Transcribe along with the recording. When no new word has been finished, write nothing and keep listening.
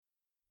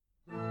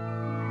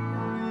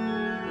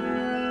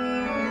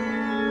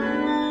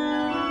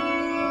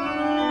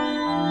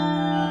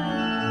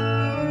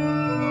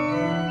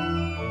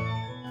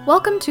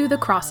Welcome to The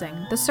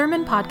Crossing, the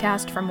sermon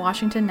podcast from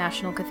Washington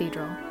National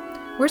Cathedral.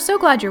 We're so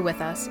glad you're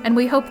with us, and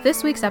we hope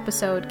this week's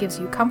episode gives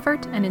you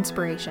comfort and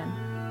inspiration.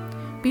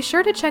 Be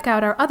sure to check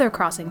out our other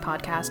Crossing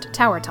podcast,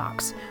 Tower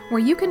Talks, where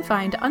you can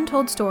find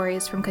untold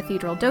stories from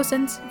cathedral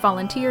docents,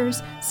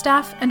 volunteers,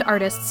 staff, and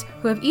artists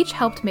who have each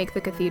helped make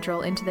the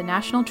cathedral into the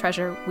national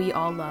treasure we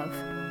all love.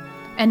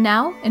 And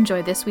now,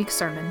 enjoy this week's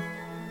sermon.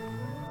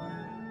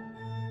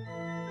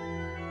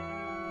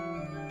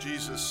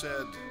 Jesus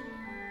said,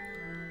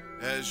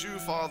 "As you,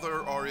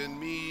 Father, are in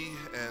me,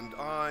 and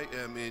I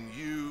am in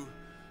you,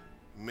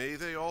 may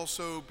they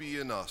also be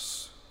in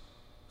us,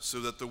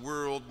 so that the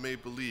world may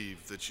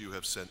believe that you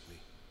have sent me."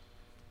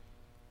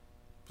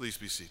 Please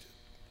be seated.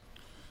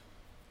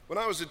 When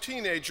I was a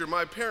teenager,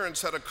 my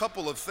parents had a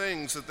couple of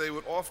things that they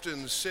would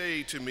often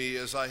say to me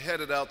as I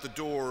headed out the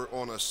door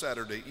on a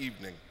Saturday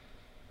evening.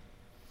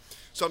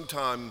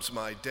 Sometimes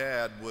my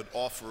dad would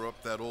offer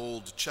up that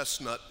old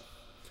chestnut.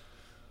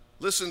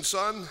 "Listen,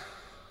 son,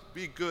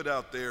 be good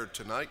out there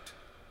tonight.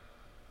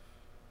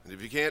 And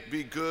if you can't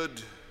be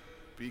good,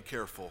 be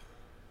careful.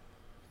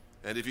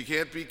 And if you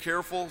can't be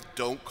careful,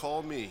 don't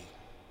call me."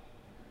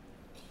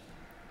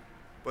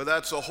 But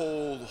that's a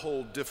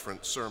whole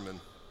different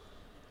sermon.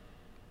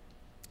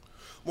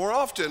 More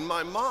often,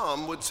 my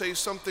mom would say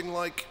something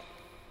like,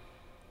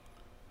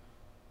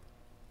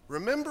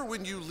 "Remember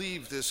when you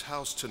leave this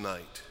house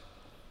tonight,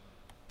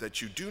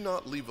 that you do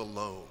not leave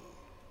alone.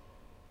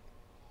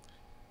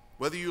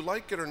 Whether you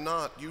like it or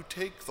not, you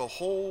take the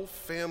whole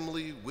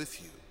family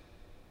with you.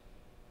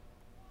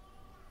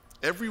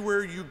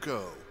 Everywhere you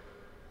go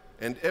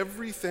and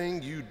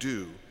everything you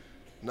do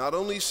not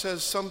only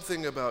says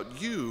something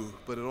about you,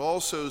 but it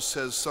also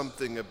says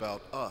something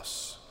about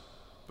us,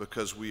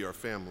 because we are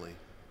family.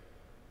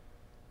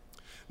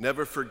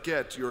 Never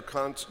forget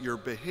your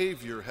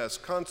behavior has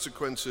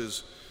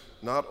consequences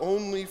not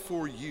only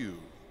for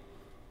you,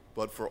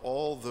 but for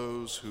all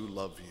those who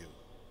love you."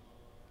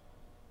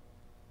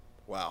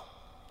 Wow.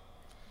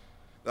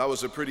 That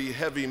was a pretty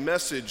heavy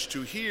message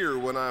to hear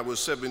when I was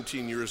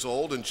 17 years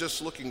old and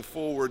just looking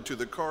forward to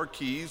the car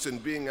keys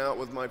and being out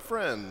with my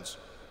friends.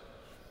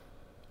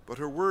 But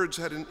her words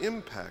had an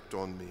impact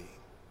on me.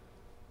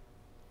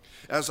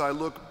 As I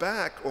look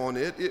back on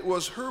it, it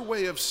was her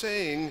way of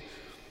saying,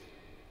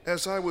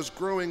 as I was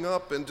growing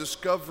up and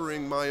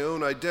discovering my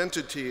own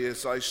identity,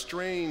 as I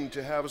strained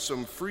to have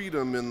some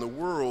freedom in the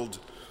world,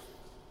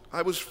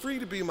 I was free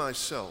to be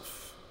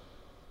myself,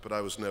 but I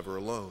was never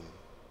alone.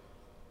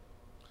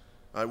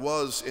 I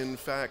was, in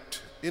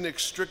fact,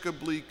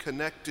 inextricably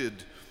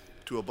connected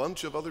to a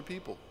bunch of other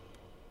people.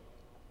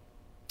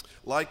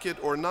 Like it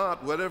or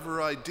not,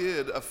 whatever I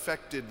did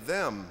affected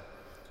them,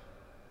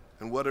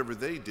 and whatever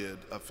they did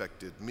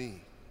affected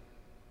me.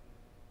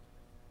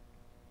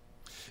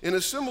 In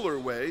a similar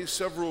way,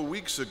 several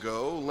weeks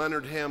ago,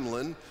 Leonard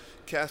Hamlin,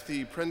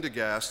 Kathy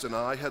Prendergast, and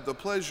I had the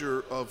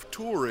pleasure of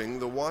touring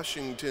the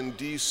Washington,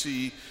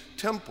 D.C.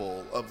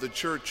 Temple of the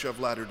Church of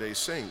Latter-day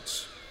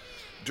Saints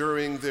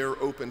during their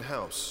open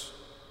house.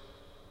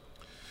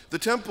 The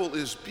temple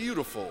is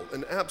beautiful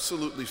and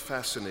absolutely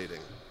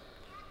fascinating.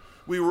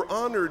 We were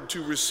honored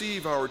to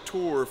receive our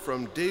tour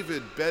from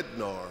David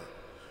Bednar,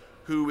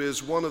 who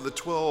is one of the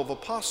 12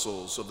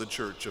 apostles of the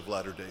Church of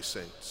Latter-day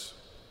Saints.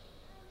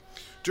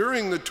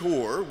 During the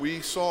tour,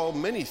 we saw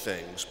many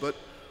things, but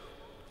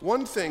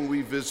one thing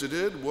we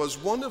visited was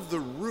one of the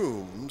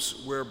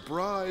rooms where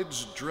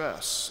brides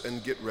dress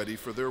and get ready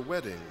for their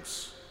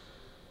weddings.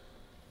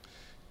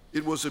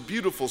 It was a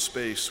beautiful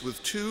space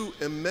with two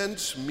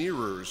immense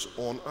mirrors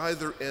on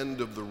either end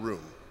of the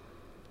room.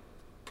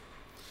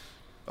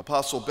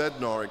 Apostle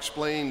Bednar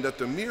explained that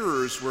the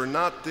mirrors were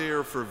not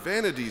there for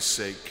vanity's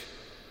sake,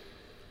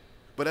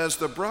 but as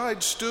the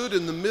bride stood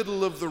in the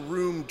middle of the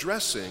room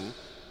dressing,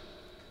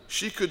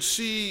 she could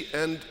see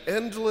an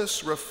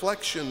endless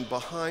reflection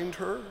behind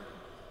her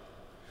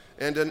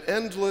and an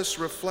endless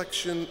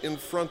reflection in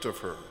front of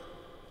her.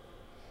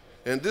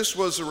 And this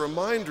was a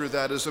reminder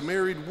that as a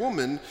married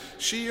woman,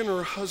 she and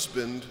her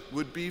husband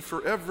would be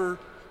forever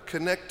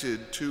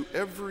connected to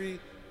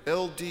every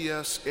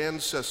LDS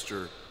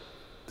ancestor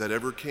that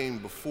ever came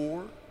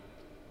before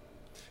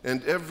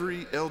and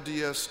every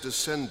LDS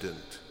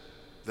descendant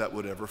that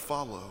would ever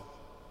follow.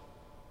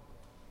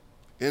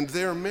 In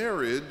their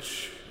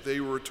marriage, they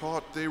were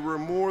taught they were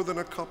more than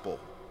a couple.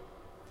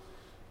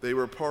 They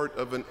were part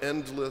of an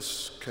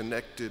endless,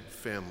 connected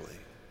family.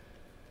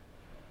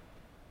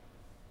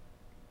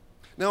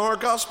 Now, our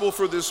gospel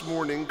for this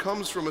morning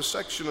comes from a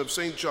section of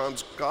St.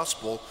 John's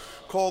Gospel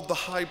called the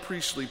High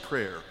Priestly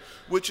Prayer,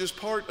 which is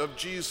part of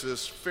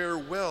Jesus'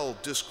 farewell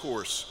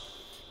discourse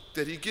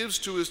that he gives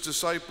to his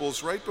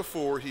disciples right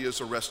before he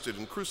is arrested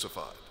and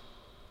crucified.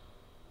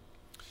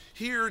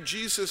 Here,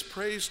 Jesus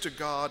prays to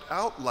God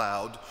out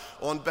loud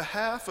on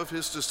behalf of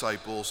his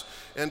disciples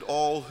and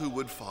all who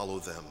would follow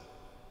them.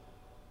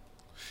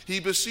 He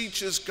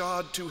beseeches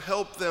God to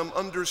help them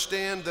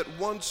understand that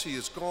once he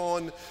is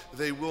gone,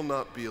 they will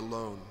not be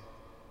alone.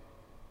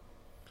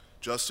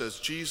 Just as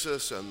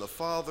Jesus and the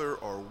Father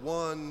are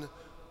one,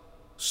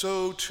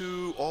 so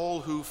too all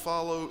who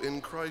follow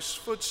in Christ's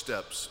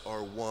footsteps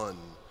are one,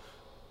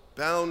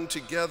 bound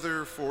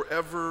together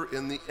forever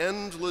in the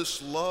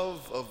endless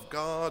love of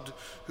God,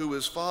 who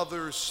is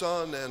Father,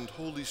 Son, and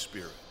Holy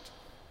Spirit.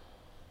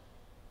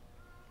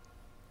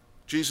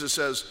 Jesus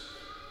says,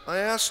 I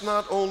ask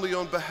not only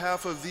on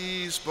behalf of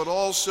these, but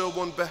also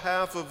on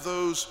behalf of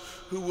those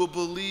who will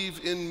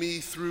believe in me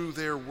through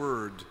their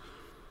word,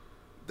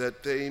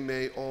 that they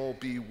may all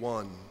be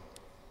one.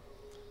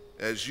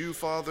 As you,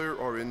 Father,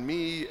 are in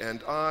me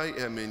and I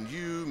am in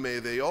you, may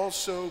they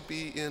also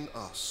be in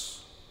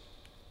us.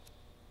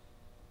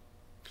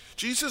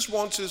 Jesus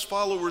wants his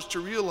followers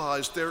to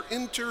realize their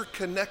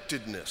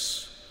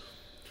interconnectedness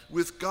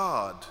with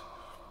God,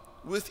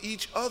 with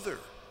each other,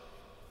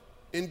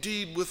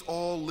 indeed with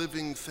all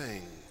living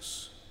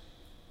things.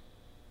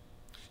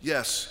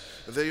 Yes,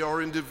 they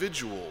are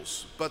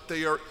individuals, but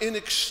they are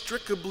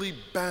inextricably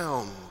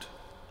bound.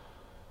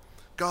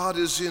 God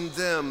is in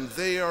them,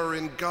 they are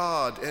in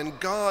God, and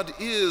God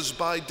is,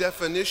 by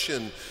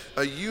definition,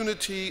 a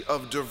unity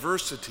of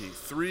diversity,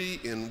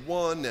 3 in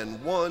 1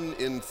 and 1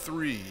 in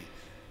 3,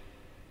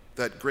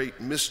 that great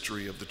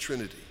mystery of the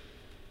Trinity.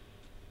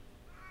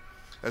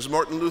 As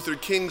Martin Luther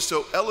King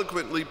so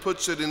eloquently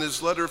puts it in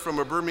his letter from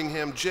a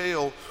Birmingham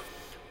jail,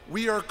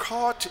 we are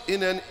caught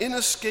in an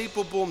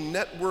inescapable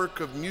network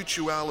of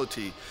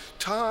mutuality,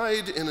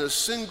 tied in a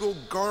single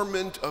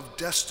garment of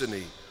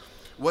destiny.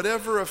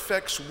 Whatever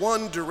affects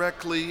one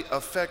directly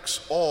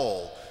affects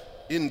all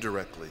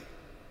indirectly.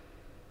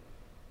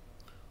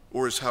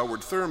 Or as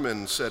Howard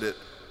Thurman said it,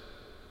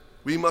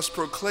 we must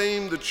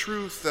proclaim the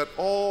truth that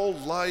all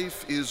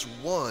life is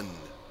one,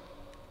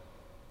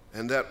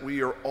 and that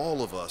we are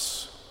all of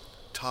us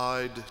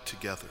tied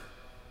together.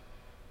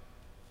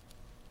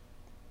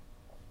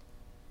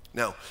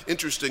 Now,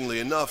 interestingly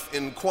enough,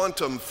 in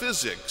quantum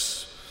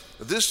physics,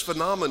 this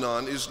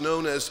phenomenon is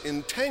known as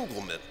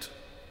entanglement.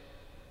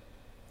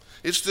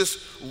 It's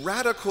this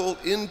radical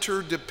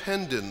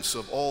interdependence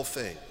of all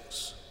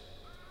things.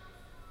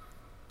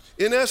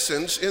 In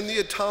essence, in the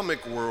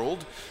atomic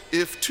world,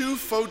 if two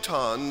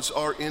photons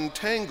are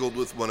entangled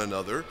with one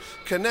another,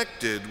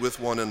 connected with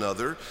one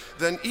another,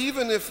 then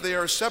even if they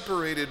are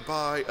separated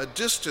by a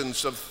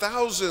distance of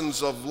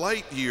thousands of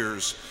light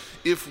years,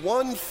 if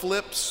one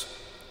flips,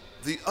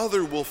 the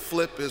other will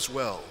flip as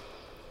well,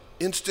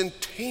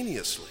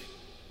 instantaneously.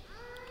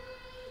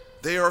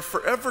 They are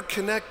forever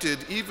connected,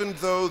 even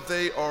though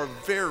they are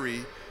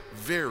very,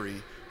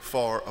 very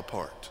far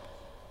apart.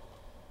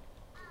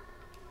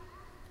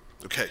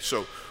 Okay,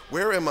 so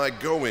where am I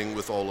going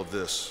with all of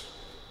this?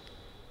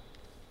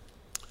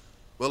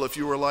 Well, if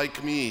you are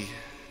like me,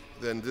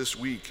 then this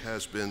week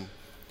has been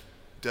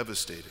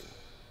devastating.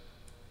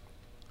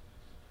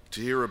 To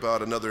hear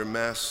about another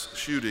mass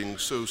shooting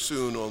so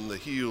soon on the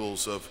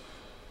heels of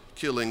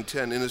killing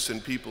 10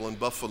 innocent people in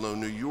Buffalo,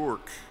 New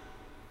York,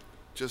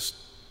 just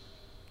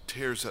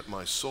tears at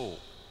my soul.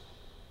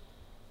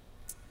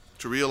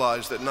 To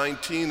realize that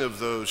 19 of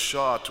those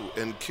shot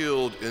and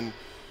killed in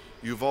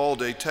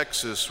Uvalde,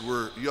 Texas,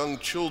 were young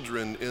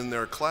children in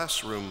their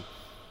classroom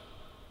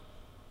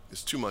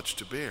is too much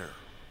to bear.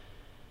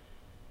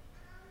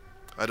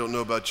 I don't know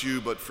about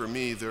you, but for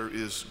me, there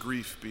is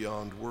grief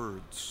beyond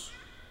words.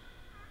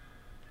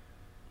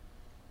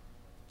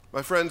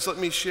 My friends, let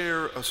me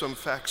share some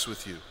facts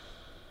with you.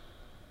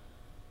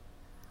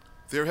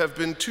 There have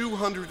been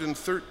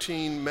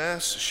 213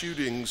 mass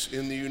shootings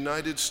in the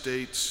United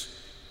States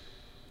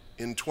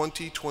in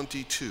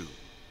 2022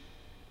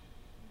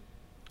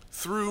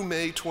 through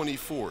May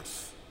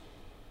 24th,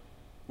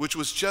 which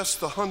was just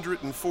the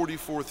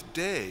 144th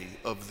day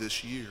of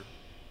this year.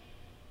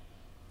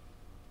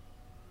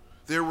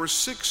 There were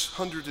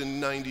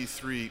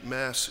 693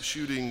 mass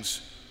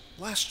shootings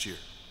last year.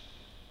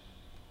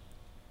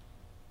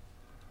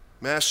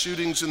 Mass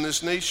shootings in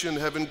this nation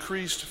have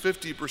increased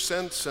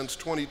 50% since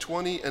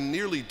 2020 and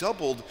nearly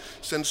doubled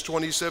since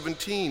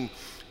 2017.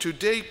 To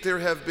date, there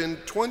have been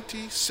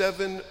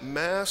 27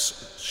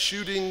 mass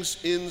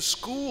shootings in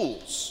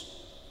schools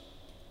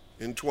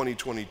in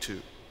 2022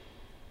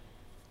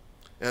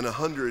 and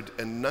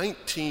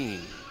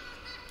 119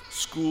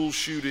 school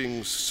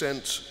shootings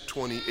since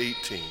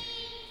 2018.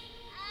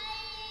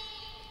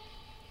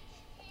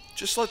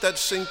 Just let that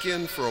sink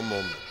in for a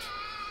moment.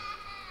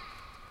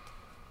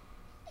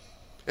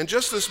 And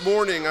just this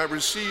morning, I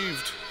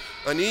received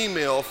an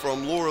email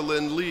from Laura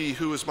Lynn Lee,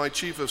 who is my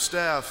chief of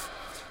staff,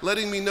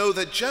 letting me know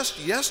that just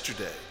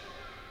yesterday,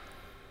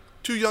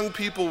 2 young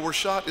people were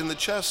shot in the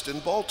chest in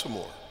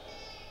Baltimore.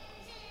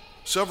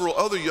 Several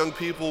other young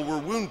people were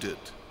wounded,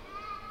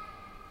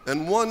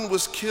 and one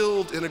was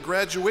killed in a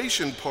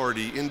graduation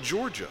party in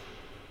Georgia.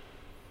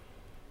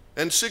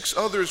 And 6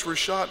 others were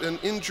shot and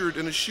injured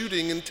in a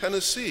shooting in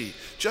Tennessee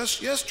just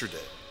yesterday.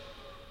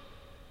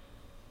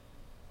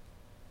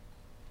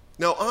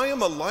 Now, I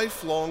am a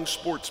lifelong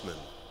sportsman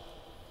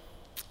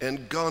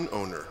and gun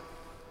owner,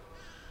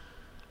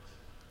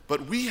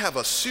 but we have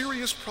a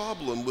serious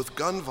problem with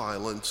gun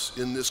violence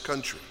in this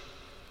country,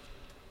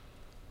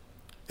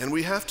 and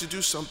we have to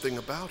do something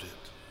about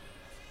it.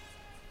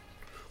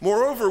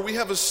 Moreover, we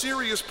have a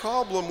serious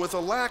problem with a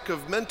lack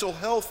of mental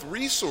health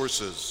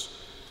resources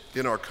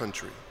in our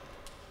country.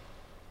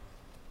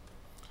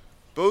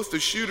 Both the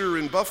shooter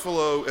in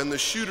Buffalo and the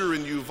shooter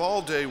in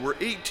Uvalde were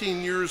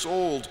 18 years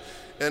old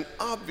and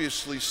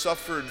obviously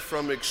suffered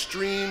from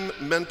extreme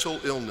mental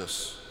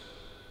illness.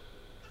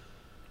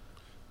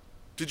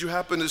 Did you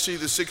happen to see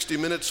the 60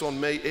 Minutes on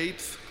May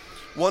 8th?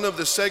 One of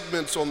the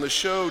segments on the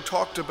show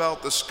talked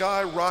about the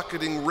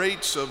skyrocketing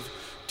rates of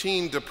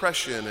teen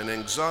depression and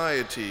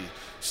anxiety,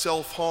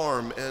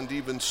 self-harm, and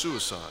even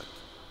suicide.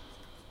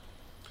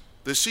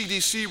 The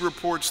CDC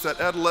reports that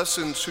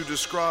adolescents who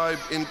describe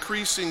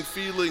increasing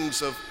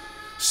feelings of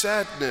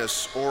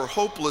sadness or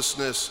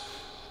hopelessness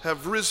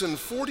have risen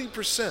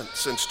 40%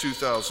 since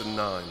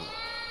 2009.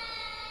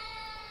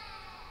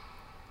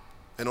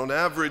 And on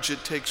average,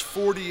 it takes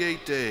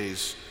 48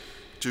 days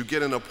to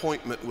get an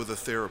appointment with a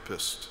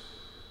therapist.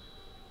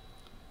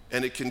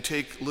 And it can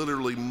take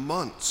literally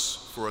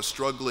months for a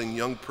struggling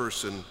young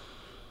person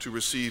to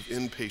receive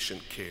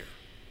inpatient care.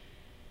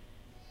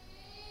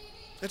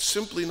 That's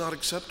simply not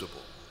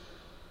acceptable.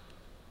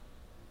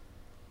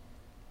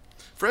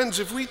 Friends,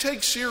 if we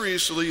take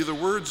seriously the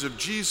words of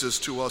Jesus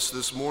to us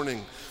this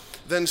morning,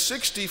 then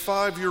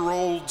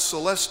 65-year-old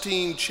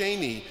Celestine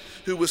Chaney,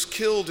 who was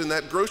killed in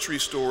that grocery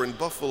store in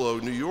Buffalo,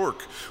 New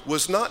York,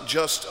 was not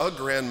just a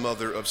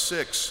grandmother of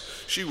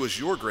 6. She was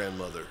your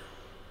grandmother.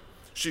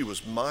 She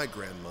was my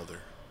grandmother.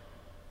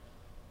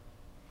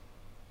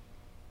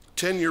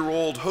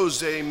 10-year-old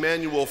Jose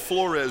Manuel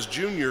Flores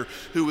Jr.,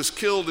 who was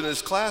killed in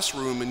his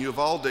classroom in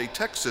Uvalde,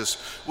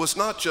 Texas, was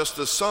not just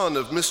the son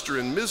of Mr.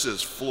 and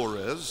Mrs.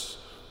 Flores.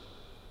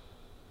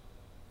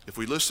 If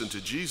we listen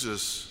to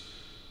Jesus,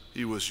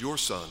 he was your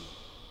son.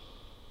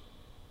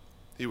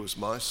 He was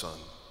my son.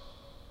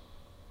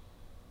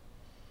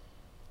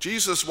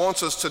 Jesus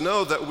wants us to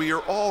know that we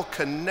are all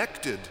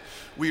connected.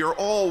 We are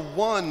all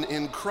one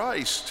in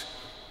Christ.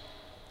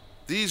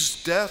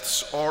 These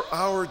deaths are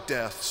our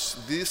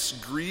deaths. This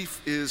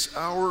grief is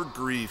our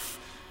grief.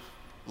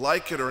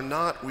 Like it or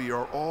not, we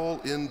are all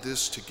in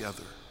this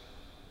together.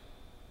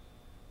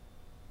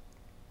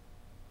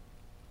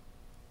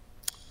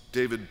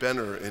 David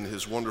Benner, in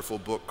his wonderful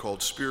book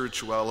called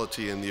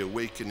Spirituality and the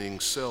Awakening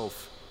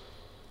Self,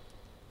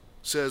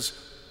 says,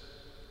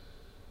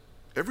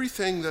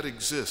 everything that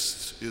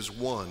exists is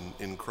one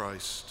in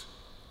Christ.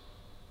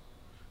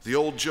 The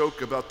old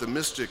joke about the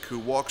mystic who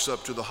walks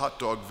up to the hot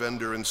dog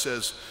vendor and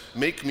says,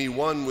 "Make me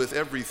one with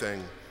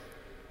everything,"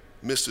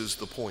 misses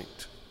the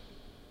point.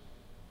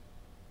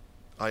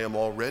 I am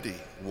already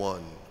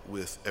one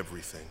with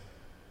everything.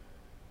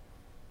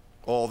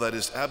 All that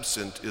is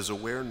absent is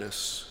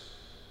awareness.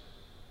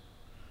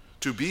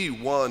 To be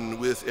one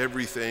with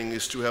everything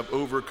is to have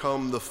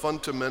overcome the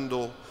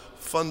fundamental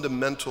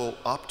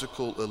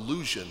optical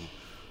illusion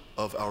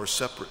of our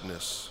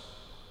separateness.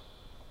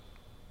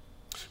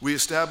 We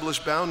establish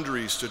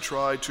boundaries to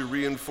try to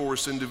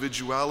reinforce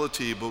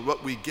individuality, but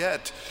what we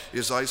get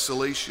is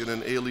isolation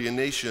and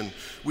alienation.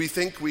 We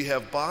think we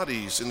have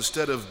bodies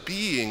instead of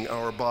being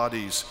our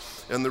bodies,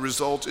 and the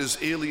result is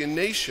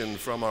alienation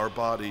from our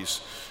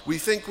bodies. We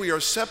think we are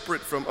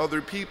separate from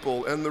other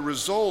people, and the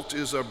result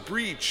is a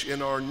breach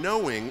in our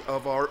knowing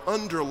of our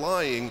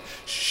underlying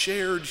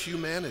shared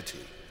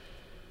humanity.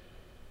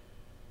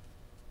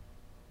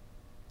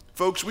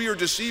 Folks, we are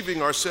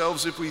deceiving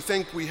ourselves if we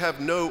think we have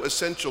no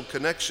essential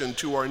connection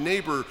to our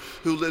neighbor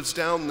who lives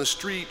down the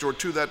street or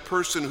to that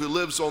person who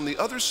lives on the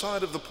other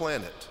side of the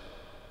planet.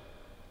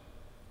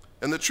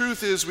 And the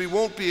truth is, we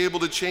won't be able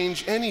to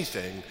change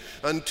anything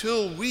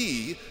until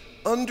we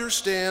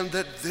understand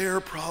that their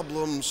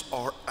problems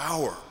are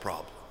our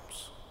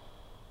problems,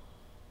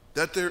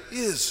 that there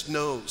is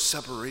no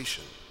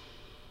separation.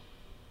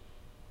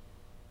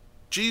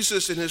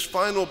 Jesus, in his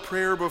final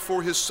prayer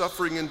before his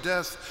suffering and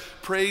death,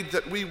 prayed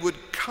that we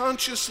would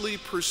consciously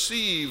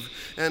perceive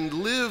and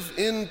live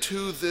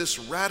into this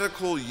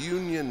radical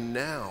union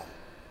now,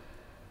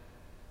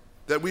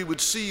 that we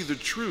would see the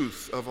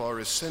truth of our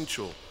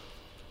essential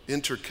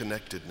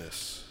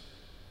interconnectedness.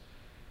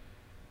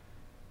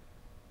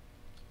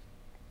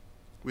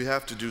 We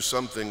have to do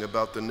something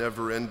about the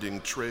never-ending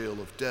trail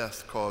of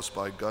death caused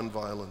by gun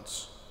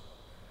violence.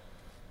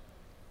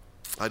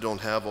 I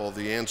don't have all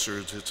the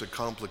answers. It's a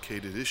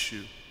complicated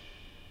issue.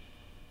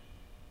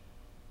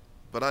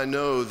 But I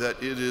know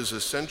that it is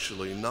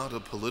essentially not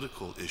a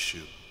political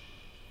issue.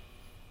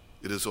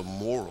 It is a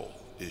moral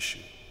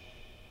issue.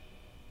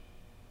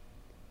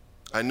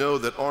 I know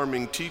that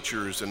arming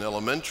teachers in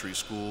elementary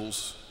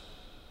schools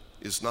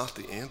is not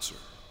the answer.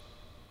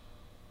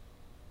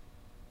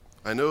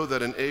 I know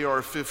that an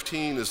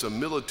AR-15 is a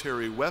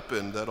military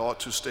weapon that ought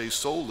to stay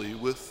solely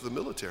with the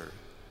military.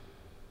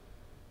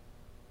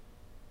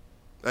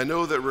 I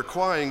know that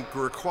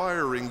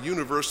requiring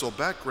universal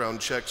background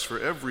checks for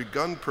every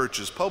gun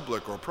purchase,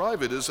 public or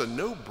private, is a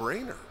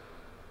no-brainer.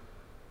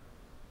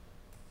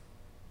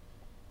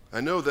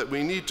 I know that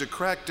we need to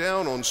crack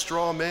down on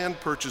straw man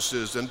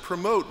purchases and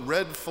promote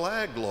red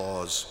flag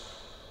laws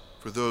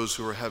for those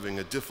who are having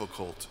a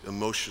difficult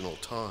emotional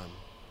time.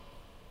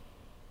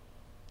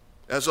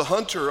 As a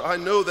hunter, I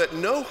know that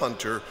no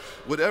hunter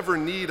would ever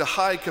need a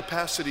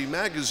high-capacity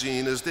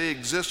magazine, as they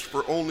exist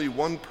for only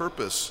one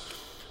purpose: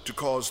 to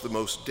cause the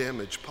most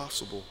damage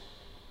possible.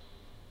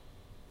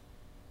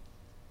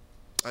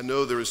 I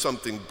know there is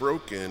something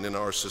broken in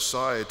our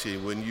society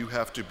when you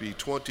have to be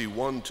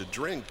 21 to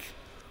drink,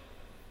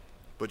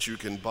 but you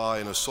can buy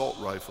an assault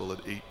rifle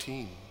at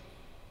 18.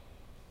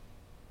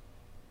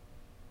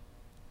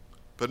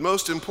 But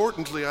most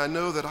importantly, I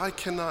know that I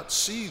cannot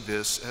see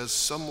this as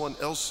someone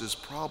else's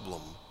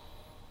problem,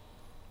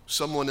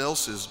 someone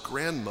else's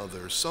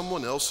grandmother,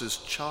 someone else's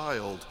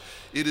child.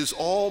 It is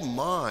all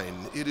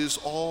mine. It is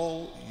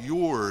all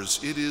yours.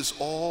 It is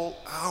all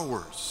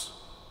ours.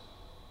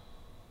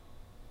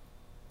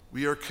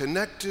 We are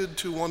connected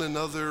to one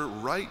another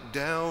right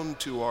down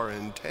to our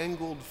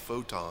entangled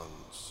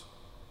photons.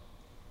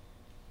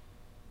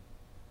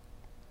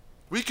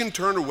 We can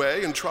turn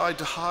away and try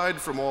to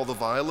hide from all the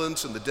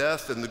violence and the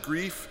death and the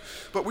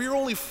grief, but we are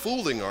only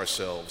fooling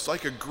ourselves,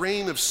 like a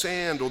grain of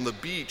sand on the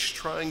beach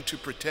trying to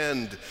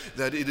pretend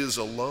that it is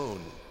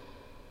alone.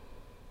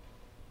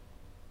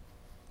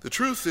 The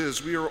truth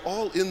is, we are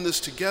all in this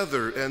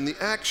together, and the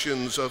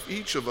actions of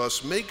each of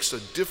us makes a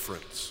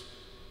difference.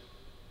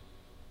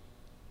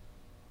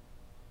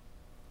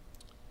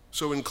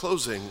 So in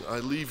closing, I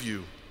leave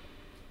you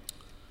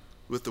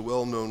with the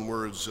well-known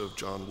words of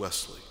John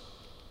Wesley.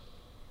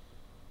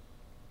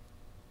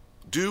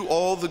 Do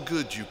all the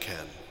good you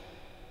can,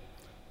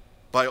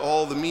 by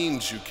all the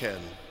means you can,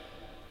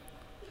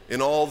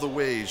 in all the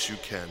ways you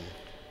can,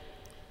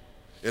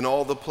 in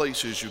all the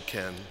places you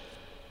can,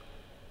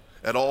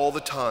 at all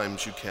the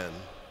times you can,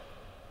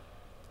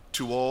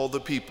 to all the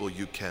people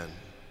you can,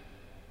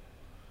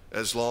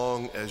 as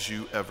long as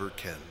you ever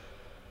can.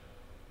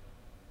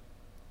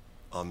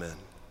 Amen.